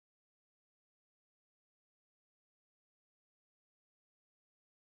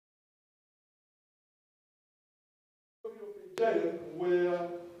giant were a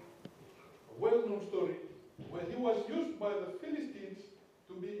well-known story where he was used by the Philistines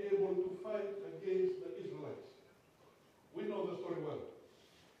to be able to fight against the Israelites. We know the story well.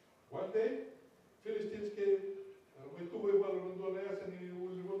 One day, Philistines came, and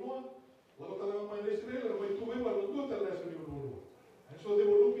so they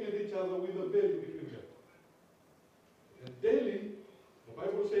were looking at each other with a veil between them. And daily, the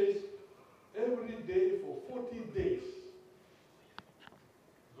Bible says, every day for 40 days,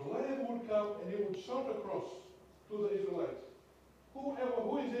 Goliath would come and he would shout across to the Israelites, who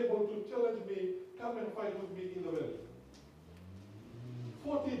is able to challenge me, come and fight with me in the valley.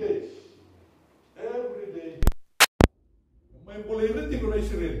 40 days. Every day. May boleh reti ko na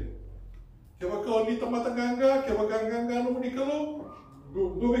Israel. Kaya kau ni tamatanganga, kaya ganganga no ni kalau,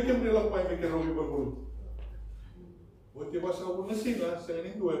 do kem ni lang mai me kero mi bagul. Buat dia pasal una sila sa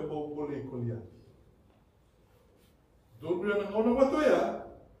ini dua boleh kuliah. Do dia na ngono ba to ya?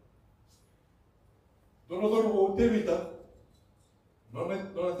 Dono mo tevita. Non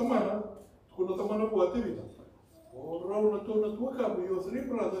tamana, kuno tamana buat tevita. Around your three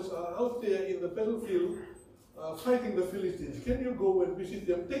brothers are out there in the battlefield fighting the Philistines. Can you go and visit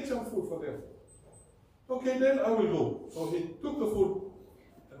them? Take some food for them. Okay, then I will go. So he took the food,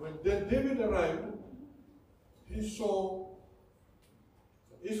 and when then David arrived, he saw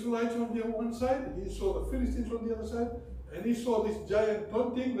the Israelites on the one side, he saw the Philistines on the other side, and he saw this giant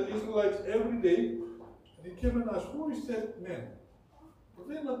taunting the Israelites every day. And he came and asked, who is that man? But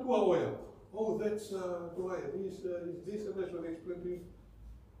they're not too aware. Oh, that's Goliath. He's this, and that's what they explained to him.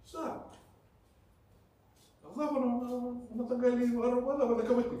 Sir,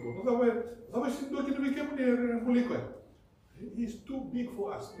 he's too big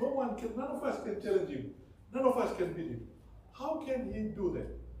for us. None of us can challenge him. None of us can beat him. How can he do that?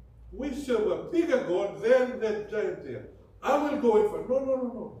 We serve a bigger God than that giant there. I will go in front.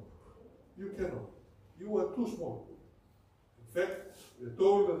 No. You cannot. You are too small. In fact, they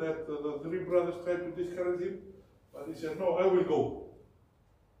told that the three brothers tried to discourage him, but he said, no, I will go.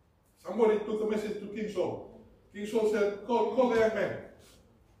 Somebody took the message to King Saul. King Saul said, call the young man.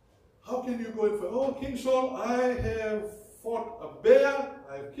 How can you go in for? Oh, King Saul, I have fought a bear,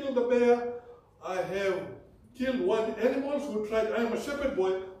 I have killed a bear, I have killed wild animals who tried, I am a shepherd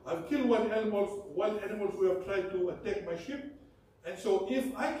boy, I've killed wild animals who have tried to attack my sheep. And so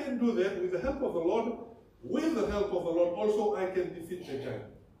if I can do that with the help of the Lord, also I can defeat the giant.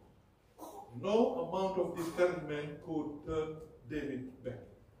 No amount of discouragement could turn David back.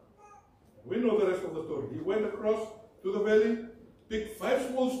 We know the rest of the story. He went across to the valley, picked 5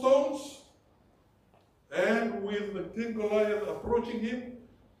 small stones, and with the King Goliath approaching him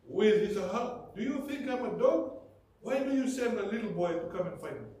with his do you think I'm a dog? Why do you send a little boy to come and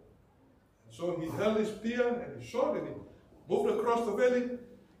fight me? And so he held his spear and he shot and he moved across the valley.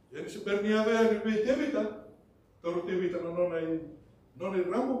 And si Berniave and Tevita, Toro Tevita non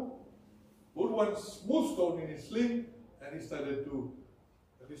Rambo, put one small stone in his sling, and he started to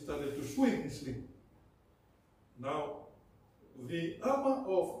swing his sling. Now, the armor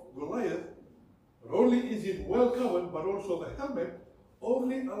of Goliath, not only is it well covered, but also the helmet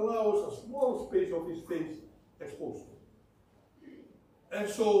only allows a small space of his face exposed. And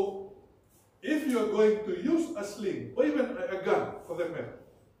so, if you are going to use a sling, or even a gun for that matter,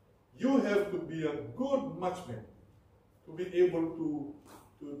 you have to be a good marksman to be able to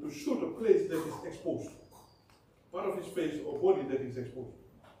shoot a place that is exposed, part of his face or body that is exposed.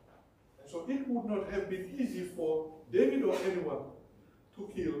 And so it would not have been easy for David or anyone to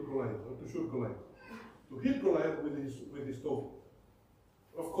kill Goliath or to shoot Goliath, to hit Goliath with his stone.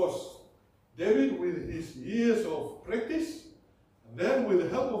 Of course, David, with his years of practice, and then with the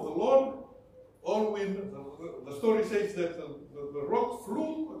help of the Lord, the story says that the rock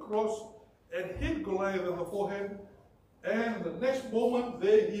flew across and hit Goliath on the forehead, and the next moment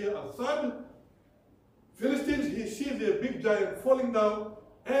they hear a thud. Philistines, he sees their big giant falling down,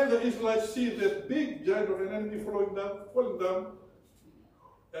 and the Israelites see that big giant of an enemy falling down,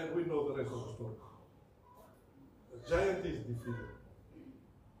 and we know the rest of the story. The giant is defeated.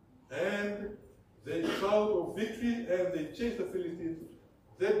 And they shout of victory and they chase the Philistines.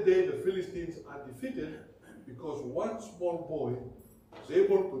 That day the Philistines are defeated because one small boy was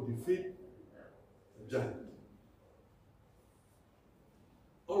able to defeat the giant.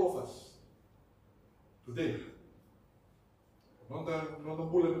 All of us today,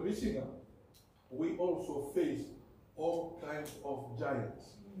 we also face all kinds of giants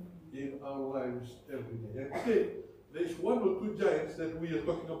in our lives every day. And today, there's 1 or 2 giants that we are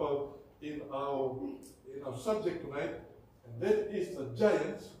talking about in our subject tonight, and that is the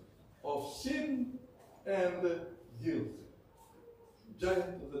giants of sin and guilt.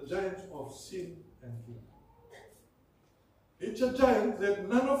 the giants of sin and guilt. It's a giant that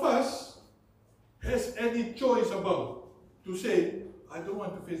none of us has any choice about. To say, I don't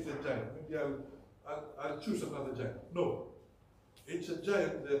want to face that giant. Maybe I'll choose another giant. No. It's a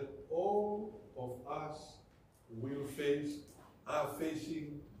giant that all of us will face, are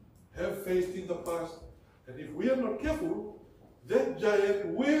facing, have faced in the past. And if we are not careful, that giant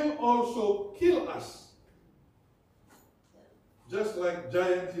will also kill us. Just like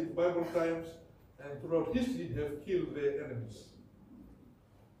giants in Bible times and throughout history have killed their enemies.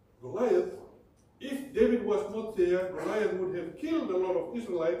 Goliath, if David was not there, Goliath would have killed a lot of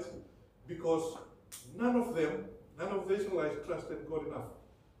Israelites because none of the Israelites trusted God enough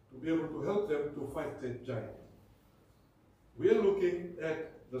to be able to help them to fight that giant. We are looking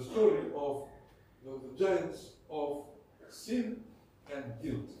at the story of the giants of sin and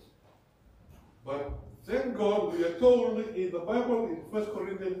guilt. But thank God we are told in the Bible in 1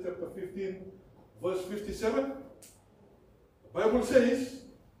 Corinthians chapter 15, verse 57, the Bible says,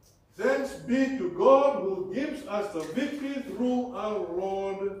 "Thanks be to God who gives us the victory through our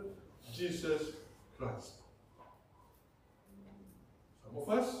Lord Jesus Christ." Some of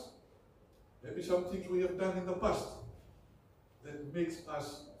us, maybe some things we have done in the past that makes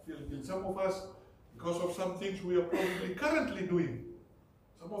us feel guilt. Some of us, because of some things we are probably currently doing.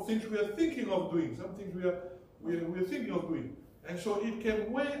 Some of things we are thinking of doing. Some things we are thinking of doing. And so it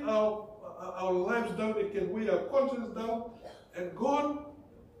can weigh our lives down. It can weigh our conscience down. And God,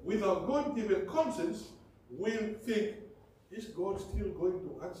 with our God-given conscience, will think, is God still going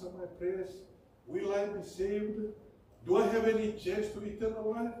to answer my prayers? Will I be saved? Do I have any chance to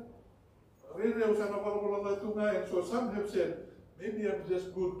eternal life? And so some have said, maybe I'm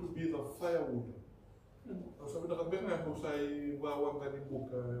just good to be the firewood.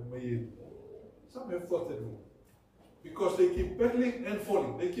 Some have thought that way. Because they keep battling and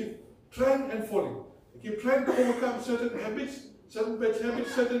falling. They keep trying and falling. They keep trying to overcome certain habits, certain bad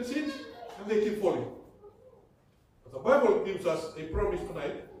habits, certain sins, and they keep falling. But the Bible gives us a promise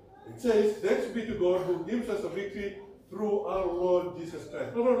tonight. It says, thanks be to God who gives us a victory through our Lord Jesus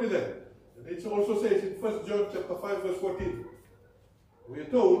Christ. Not only that, it also says in 1 John chapter 5 verse 14, we are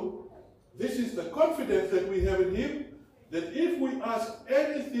told, this is the confidence that we have in Him, that if we ask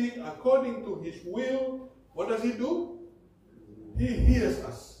anything according to His will, what does He do? He hears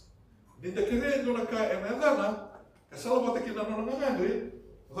us. Ninda kere dona ka emendana, kasala bata kina nona ngangri,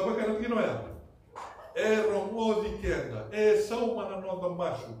 utaba kana kinoya. Romo di kenda, saumana no the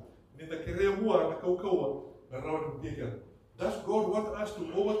mashu. Ninda kere hua na kaukaua, around the Does God want us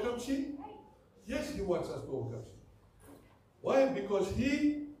to overcome sin? Yes, He wants us to overcome sin. Why? Because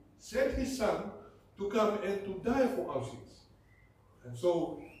He sent His Son to come and to die for our sins. And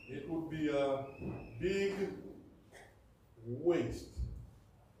so it would be a big waste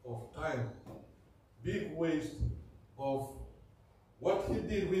of time, big waste of what He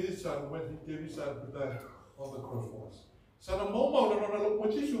did with His Son when He gave His Son to die on the cross for us. Sana mau na nona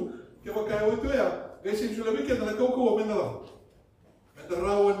mochisu ke wakai oito ya gaisin sulabi ke na kau menala.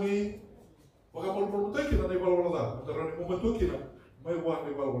 Mentarawa ni wakamol mutai kina na ibalwala. Mentarawa ni momentu kina mai wan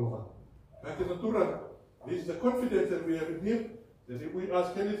ibalwala. Kaki naturan, this is the confidence that we have in Him, that if we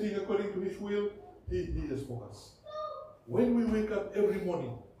ask anything according to His will, He hears for us. When we wake up every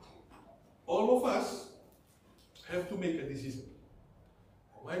morning, all of us have to make a decision.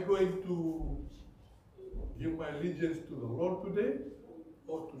 Am I going to give my allegiance to the Lord today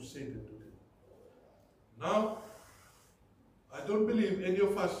or to Satan today? Now, I don't believe any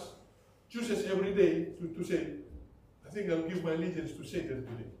of us chooses every day to say, I think I'll give my allegiance to Satan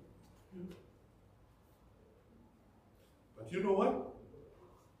today. But you know what?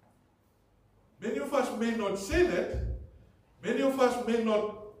 Many of us may not say that. Many of us may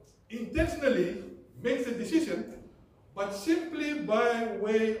not intentionally make the decision, but simply by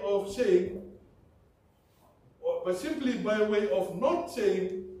way of saying, but simply by way of not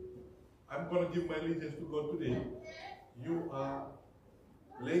saying, I'm going to give my allegiance to God today, you are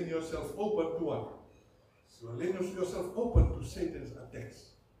laying yourself open to what? You are laying yourself open to Satan's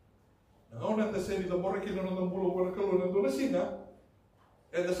attacks. Now, na seni the moraki na nang bulo ko na kalon na singa,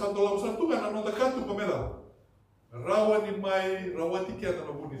 and the santo lam santungan na nang kanto pamela. Rawa ni mai rawati kya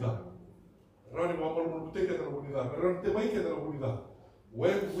na bunida. Rawa ni mamar buteka na bunida. Rawa ni mai kya na bunida.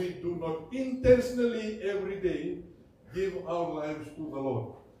 When we do not intentionally every day give our lives to the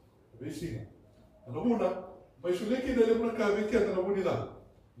Lord. Basic. Ano muna, may suliki na lemna kami kya na bunida.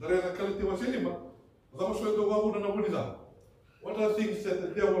 Dare na kaliti wasilima. Damo sweldo wa muna na bunida. What are things that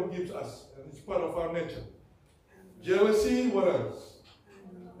the devil gives us? And it's part of our nature. Jealousy, what else?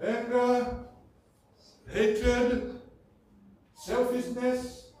 Anger, hatred,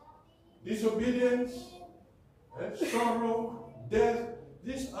 selfishness, disobedience, sorrow, death.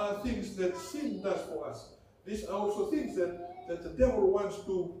 These are things that sin does for us. These are also things that the devil wants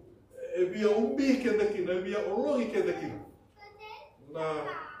to be a umbi kendakina, be a olongi kendakina. Na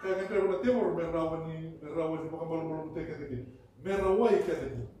kaya kaya na temor merawan ni makamalumulum te kendakina, merawai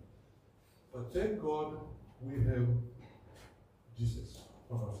kendakina. But thank God we have Jesus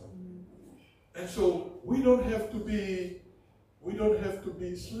on our side. And so we don't have to be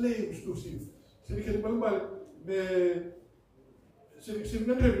slaves to sin. Sedikit balik sedikit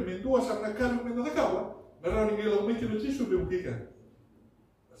me dua sang nakalo me natakawa, meron ngilang may kinutisu bibukikan.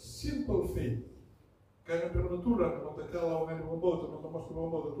 A simple faith. Kaya pero naturan, matakalaw nga ni mabota, matamas ko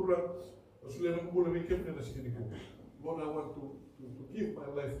mabota, turan, masulian ang kumula may kemne na sige ko. Lord, I want to give my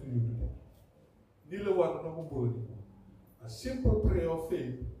life to you today. Nilawan na kumula ni ko. A simple prayer of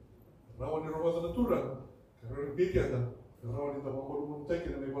faith, rawan ni rawatan naturan, kaya rin bigyan na, rawan ni tamang marunong tayo,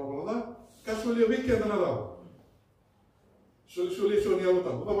 kaya may balbalada, kasuliya bigyan na rawan. Solution niya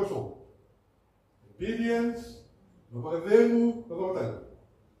lutan, buta ba siya? Obedience, napakademu, napakatay.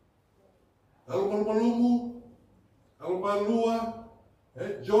 Alumalumu, alumalua,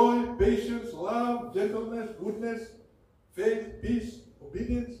 joy, patience, love, gentleness, goodness, faith, peace,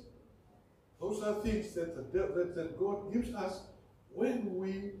 obedience. Those are things that God gives us when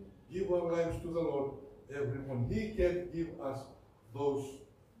we give our lives to the Lord every morning. He can give us those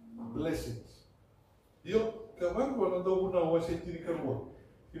blessings. Kawan ko nandaw na wasay tinikarwa,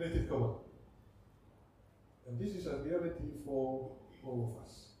 kinatit kawan. And this is a reality for all of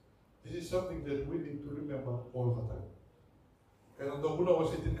us. This is something that we need to remember all the time. Kaya nandaw na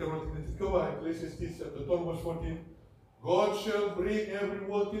wasay tinikarwa, kinatit kawan, Ecclesiastes chapter 12 verse 14, God shall bring every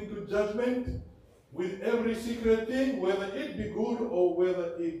work into judgment with every secret thing, whether it be good or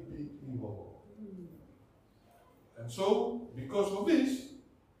whether it be evil. And so, because of this,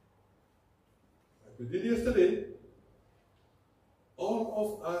 we did yesterday, all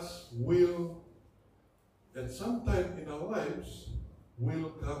of us will, at some time in our lives, will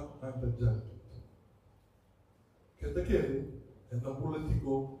come under judgment. Kaya kaya, and the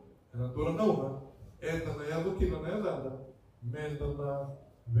politiko, and the Toranauna, and the Nayadukin and Nayadanda, Mendana,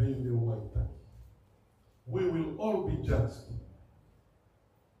 Vele Waita. We will all be judged.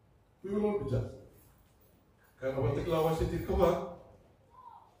 We will all be judged. Kaya watiklawa si Tikawa,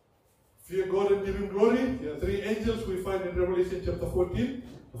 fear God and give Him glory. There are three angels we find in Revelation chapter 14.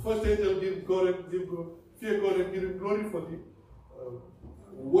 The first angel fear God and give Him glory for the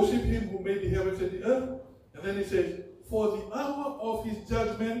worship Him who made the heavens and the earth. And then he says, for the hour of His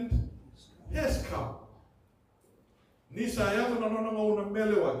judgment has come. Nisaya na mauna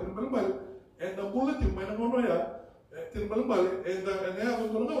melewa, tinbalbal, and the bullet in my monoya, tinbalbal, and the other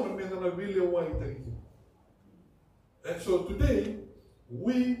one made a really white. And so today,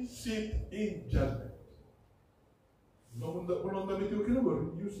 we sit in judgment.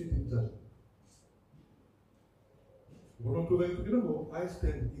 You sit in judgment. I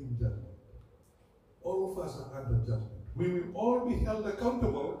stand in judgment. All of us are under judgment. We will all be held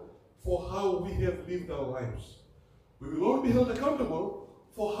accountable for how we have lived our lives. We will all be held accountable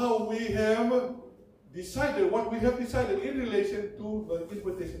for how we have decided, what we have decided in relation to the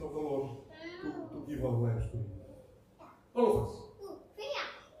invitation of the Lord to give our lives to Him. All of us.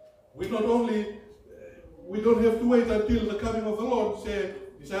 We not only, we don't have to wait until the coming of the Lord, say,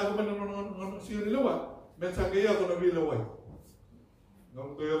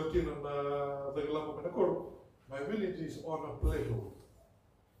 my village is on a plateau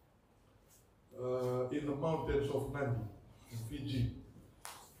in the mountains of Nandi, in Fiji.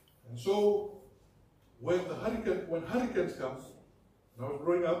 And so, when hurricanes come, when I was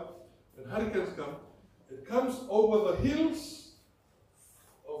growing up, when hurricanes come, it comes over the hills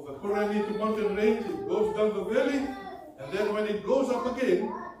of the Korangi mountain range, it goes down the valley, and then when it goes up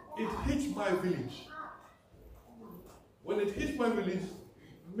again, it hits my village. When it hits my village,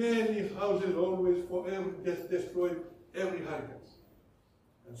 many houses always forever get destroyed every hurricane.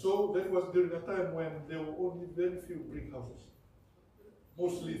 And so that was during a time when there were only very few brick houses.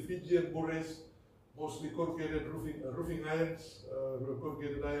 Mostly Fijian bures, mostly corrugated roofing irons,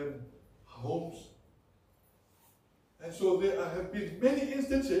 corrugated iron homes. And so there have been many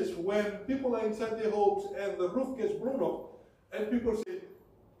instances when people are inside their homes and the roof gets blown off, and people say,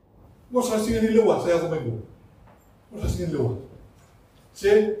 "What's happening in Lewa? Saya kumain. What's happening in Lewa?"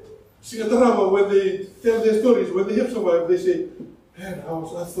 Say, Singatarama, when they tell their stories, when they have survived, they say, "Man, I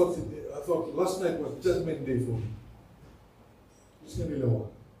thought last night was judgment day for me." Sing in Lewa.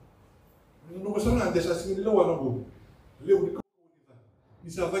 No masalah, desa sing in Lewa na bu. Lewa di kau ni.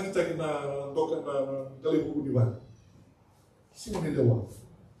 Bisa lagi cakap na tokan na kali buku di mana. Singing lewa.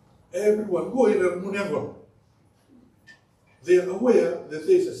 Everyone go in and munyangon. They are aware that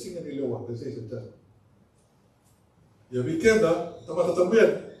there is a singing lewa, that there is a judgment. Ya weekenda, tamata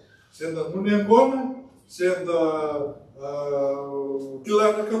senda munyangon, senda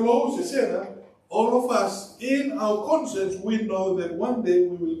kilana kalo, sesena. All of us, in our conscience, we know that one day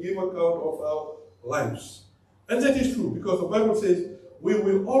we will give account of our lives. And that is true, because the Bible says we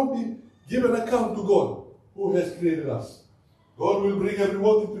will all be given account to God, who has created us. God will bring every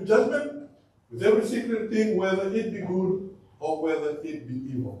work into judgment, with every secret thing, whether it be good or whether it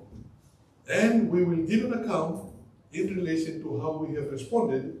be evil. And we will give an account in relation to how we have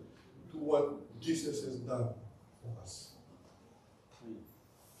responded to what Jesus has done for us.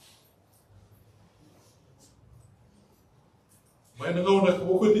 Whenever the word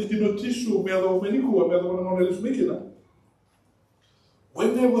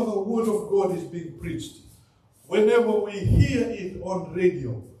of God is being preached, whenever we hear it on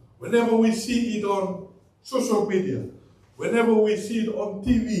radio, whenever we see it on social media, whenever we see it on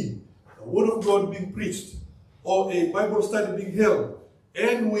TV, the word of God being preached, or a Bible study being held,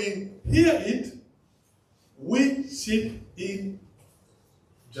 and we hear it, we sit in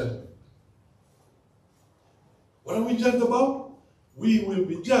judgment. What are we judged about? We will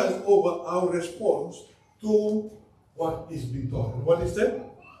be judged over our response to what is being taught. And what is that?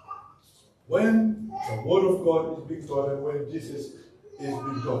 When the word of God is being taught and when Jesus is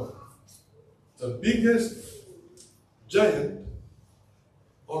being taught. The biggest giant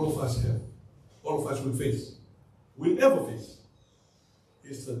all of us have, all of us will face, will ever face,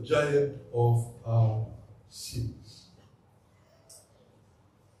 is the giant of our sins.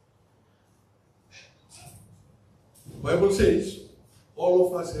 The Bible says, all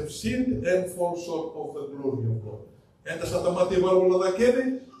of us have sinned and fall short of the glory of God. And the satamati warola da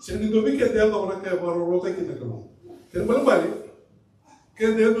kene, sendo bike de Allah ora ke warola ta kene kalo. Ken bali,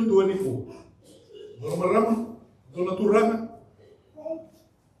 ken de do niku. Do marama, do naturama.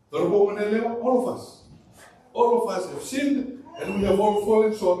 All of us. All of us have sinned and we have all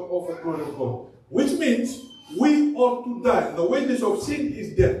fallen short of the glory of God. Which means we ought to die. The wages of sin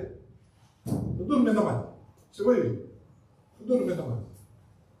is death. Don't mean so wait. Don't mean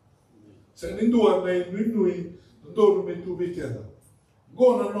sa nindua na inui ndoro me tu vikenda.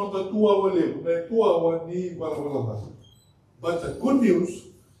 Gona no da tua wale, na tua wa ni wala. But the good news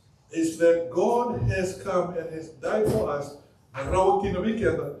is that God has come and has died for us. Na rawa kina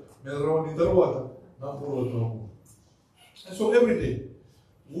vikenda, me rawa ni darwata na pula trauma. And so every day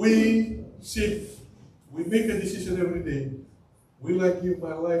we sit, we make a decision every day. Will I give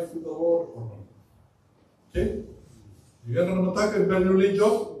my life to the Lord or not? Okay? You're going to attack a brand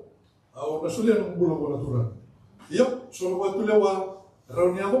job? Au nasulia ng bulo natural. Iyo, so lupa tulewa,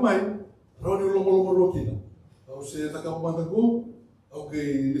 rauni ako may, rauni ulo kina. Au se takamanago,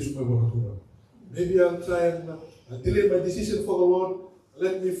 okay, this my natural. Maybe I'll try and delay my decision for the Lord.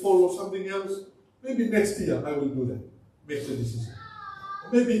 Let me follow something else. Maybe next year I will do that. Make the decision.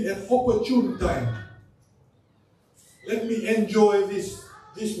 Maybe an opportune time. Let me enjoy this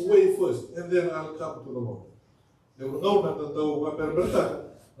way first, and then I'll come to the Lord. They will know that the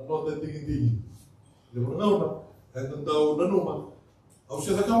not that digging. They will know that, and the Nanuma. I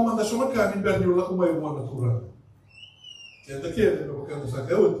said, I can't want the Somakan in Bernie Lakumai one natural. And the kid, and the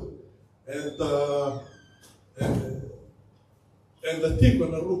Sakawit, and the tick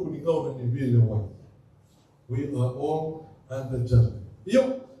when I look when you go and you really want. We are all under judgment. Yo,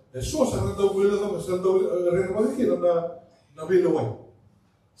 the source and the will of the Nabil.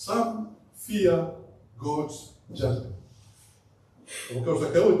 Some fear God's judgment. Because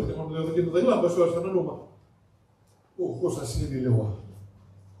I go to the lab, so as an Numa. Oh, of course, I see the Lewa.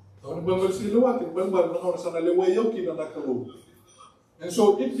 Don't remember see the walk, remember the way yoking and Nakalu. And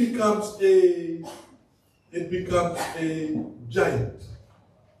so it becomes a giant.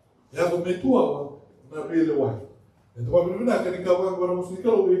 You have a metua, not really white. And the one can cover what I was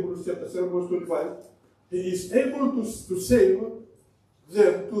Hebrews chapter 7, verse 25. He is able to save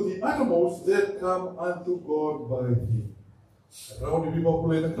them to the animals that come unto God by him. Around the people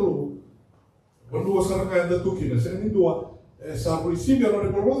who are Kalu, when you was a kind of Tukina, sending to a some receiver on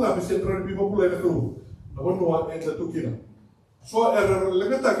the Corona, we sent people who are Kalu, the one who are in the Tukina. So, a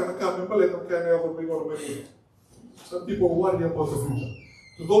Legataka and a camp and palette of Canada bring on the some people worry about the future.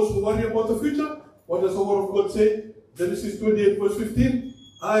 To those who worry about the future, what does the word of God say? Genesis 28, verse 15.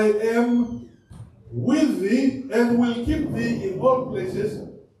 I am with thee and will keep thee in all places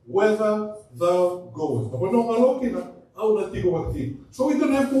whither thou goest. So we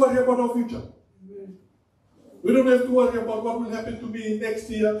don't have to worry about our future. We don't have to worry about what will happen to me next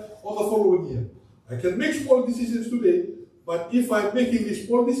year or the following year. I can make small decisions today, But if I'm making these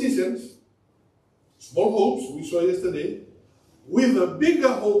small decisions, small hopes, we saw yesterday, with a bigger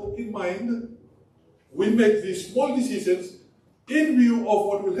hope in mind, we make these small decisions in view of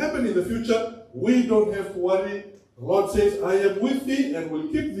what will happen in the future. We don't have to worry. The Lord says, I am with thee and will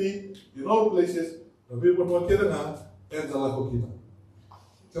keep thee in all places.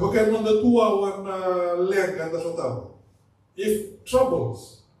 If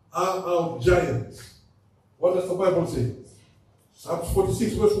troubles are our giants, what does the Bible say? Psalms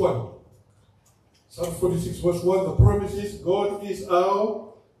 46 verse 1. Psalms 46 verse 1, the promise is God is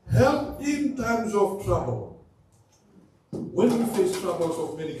our help in times of trouble. When we face troubles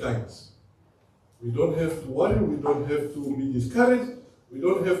of many kinds, we don't have to worry, we don't have to be discouraged, we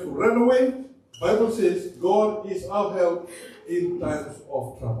don't have to run away. The Bible says God is our help in times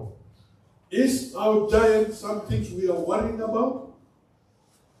of trouble. Is our giant some things we are worrying about?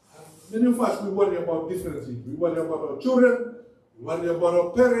 Many of us, we worry about different things. We worry about our children, we worry about our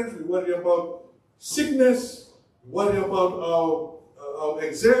parents, we worry about sickness, we worry about our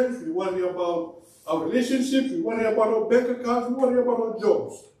exams, we worry about our relationships, we worry about our bank accounts, we worry about our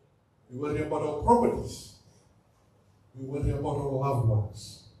jobs, we worry about our properties, we worry about our loved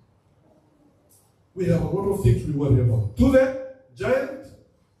ones. We have a lot of things we worry about. To that giant,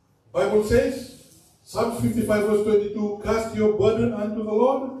 Bible says, Psalms 55 verse 22, cast your burden unto the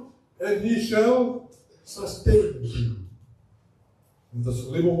Lord, and he shall sustain you. The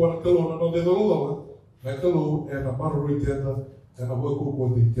lebo wana kalo na no de dolo na kalo e na marui tena e na waku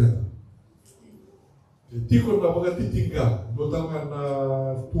ko di tena. Tiko na mga titinga do tanga na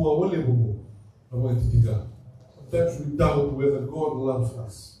tua wale bubu na mga titinga. Sometimes we doubt whether God loves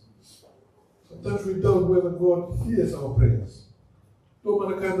us. Sometimes we doubt whether God hears our prayers. Do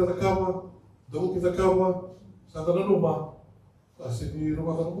manakanda na kama, do kita kama, sa tananuma, kasi ni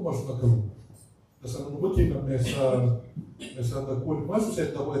rumah tananuma suka kalo. Nasa nanumaki na nesa da kuat masuk saya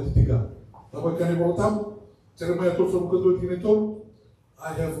tak boleh tiga. Tapi kan ibu tamu, cara saya terus berdoa kini tu,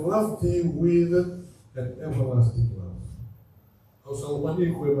 I have loved thee with an everlasting love. Kau selalu mandi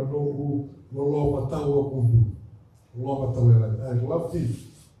kau yang menunggu, lo matawa mundu, lo matawa lagi. I love thee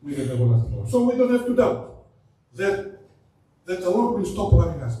with an everlasting love. So we don't have to doubt that the Lord will stop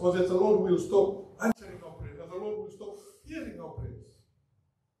loving us, or that the Lord will stop answering our prayers, that the Lord will stop hearing our prayers.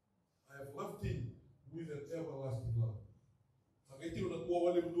 I have loved thee with an everlasting love. Sakiti na tua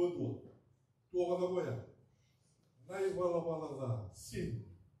wale dua. Tua wala goya. Nai wala da sin.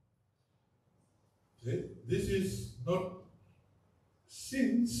 Okay? This is not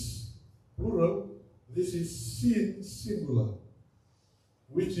sins plural. This is sin singular.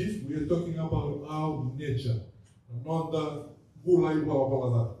 Which is we are talking about our nature. Not the bulai wala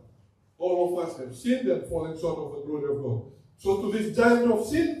da. All of us have sinned and fallen short of the glory of God. So to this giant of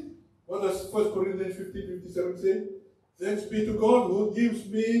sin, what does 1 Corinthians 15:57 say? Thanks be to God who gives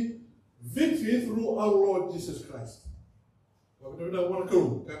me victory through our Lord Jesus Christ.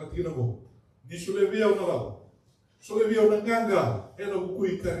 Di sulevia una lau. Sulevia una ganga e na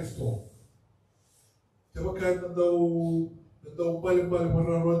bukui Kristo. Te wakai na dau balik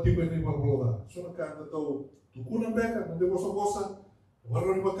mararo antigo ni marbola. So na kan na dau tukuna beka na de bosa.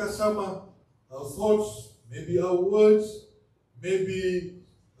 Mararo ni makasama. Our thoughts, maybe our words, maybe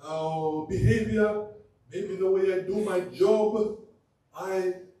our behavior, maybe the way I do my job,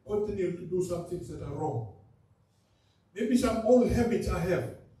 I continue to do some things that are wrong. Maybe some old habits I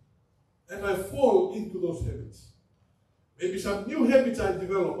have, and I fall into those habits. Maybe some new habits I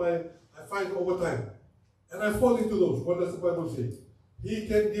develop, I find over time, and I fall into those. What does the Bible say? He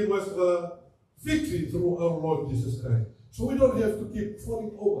can give us the victory through our Lord Jesus Christ. So we don't have to keep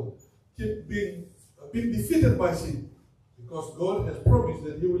falling over, keep being defeated by sin. Because God has promised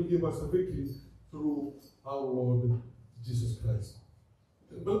that He will give us a victory through our Lord Jesus Christ.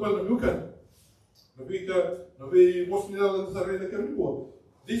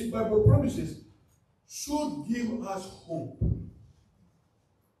 These Bible promises should give us hope.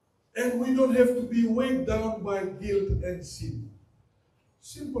 And we don't have to be weighed down by guilt and sin.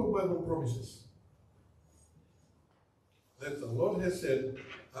 Simple Bible promises. That the Lord has said,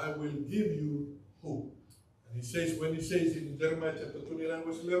 I will give you hope. And He says, when He says in Jeremiah chapter 29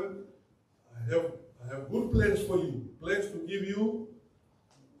 verse 11, I have good plans for you. Plans to give you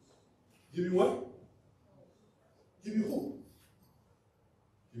what? Give you hope.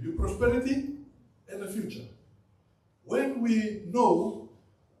 Give you prosperity and a future. When we know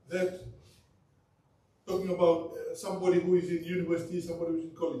that, talking about somebody who is in university, somebody who is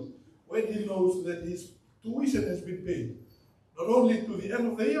in college, when he knows that his tuition has been paid, not only to the end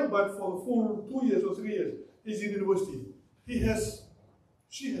of the year, but for the full 2 years or 3 years, he's in university. She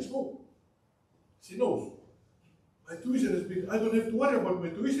has hope. She knows. My tuition has been, I don't have to worry about my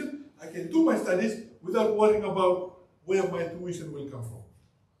tuition. I can do my studies without worrying about where my tuition will come from.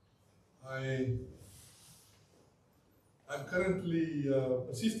 I'm currently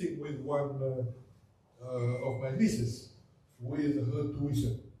assisting with one of my nieces with her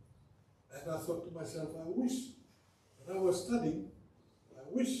tuition. And I thought to myself, I wish, when I was studying, I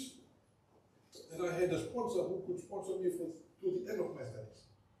wish that I had a sponsor who could sponsor me to the end of my studies.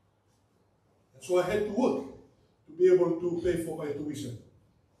 And so I had to work to be able to pay for my tuition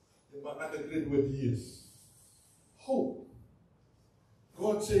in my undergraduate years. Hope.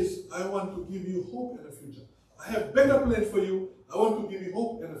 God says, I want to give you hope and a future. I have better plans for you. I want to give you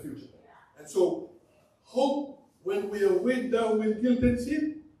hope and a future. And so, hope, when we are weighed down with guilt and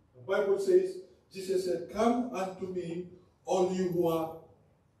sin, the Bible says, Jesus said, come unto me, all you who are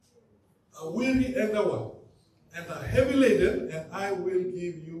weary and are heavy laden, and I will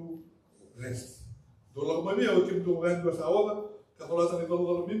give you rest. Dolang mami au kim tu kan dua sawa kalau sana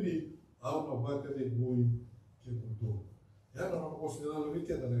kalau mimi au no ba ka de boy kim tu. Ya no ko sila lo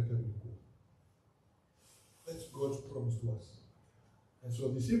weekend na ka ko. That's God's promise to us. And so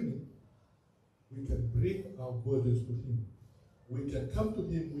this evening we can bring our burdens to Him. We can come to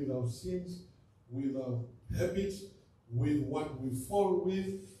Him with our sins, with our habits, with what we fall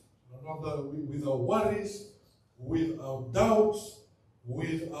with our worries, with our doubts,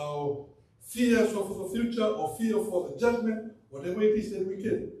 with our fears of the future or fear for the judgment, whatever it is that we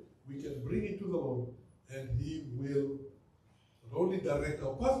can bring it to the Lord, and He will not only direct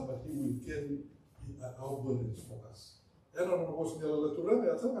our path, but He will carry our burdens for us.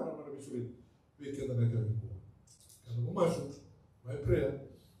 My prayer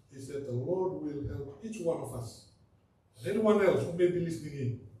is that the Lord will help each one of us, and anyone else who may be listening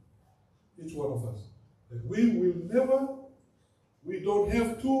in, each one of us, that we don't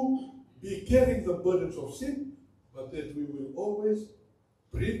have to be carrying the burdens of sin, but that we will always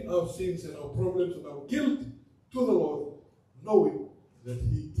bring our sins and our problems and our guilt to the Lord.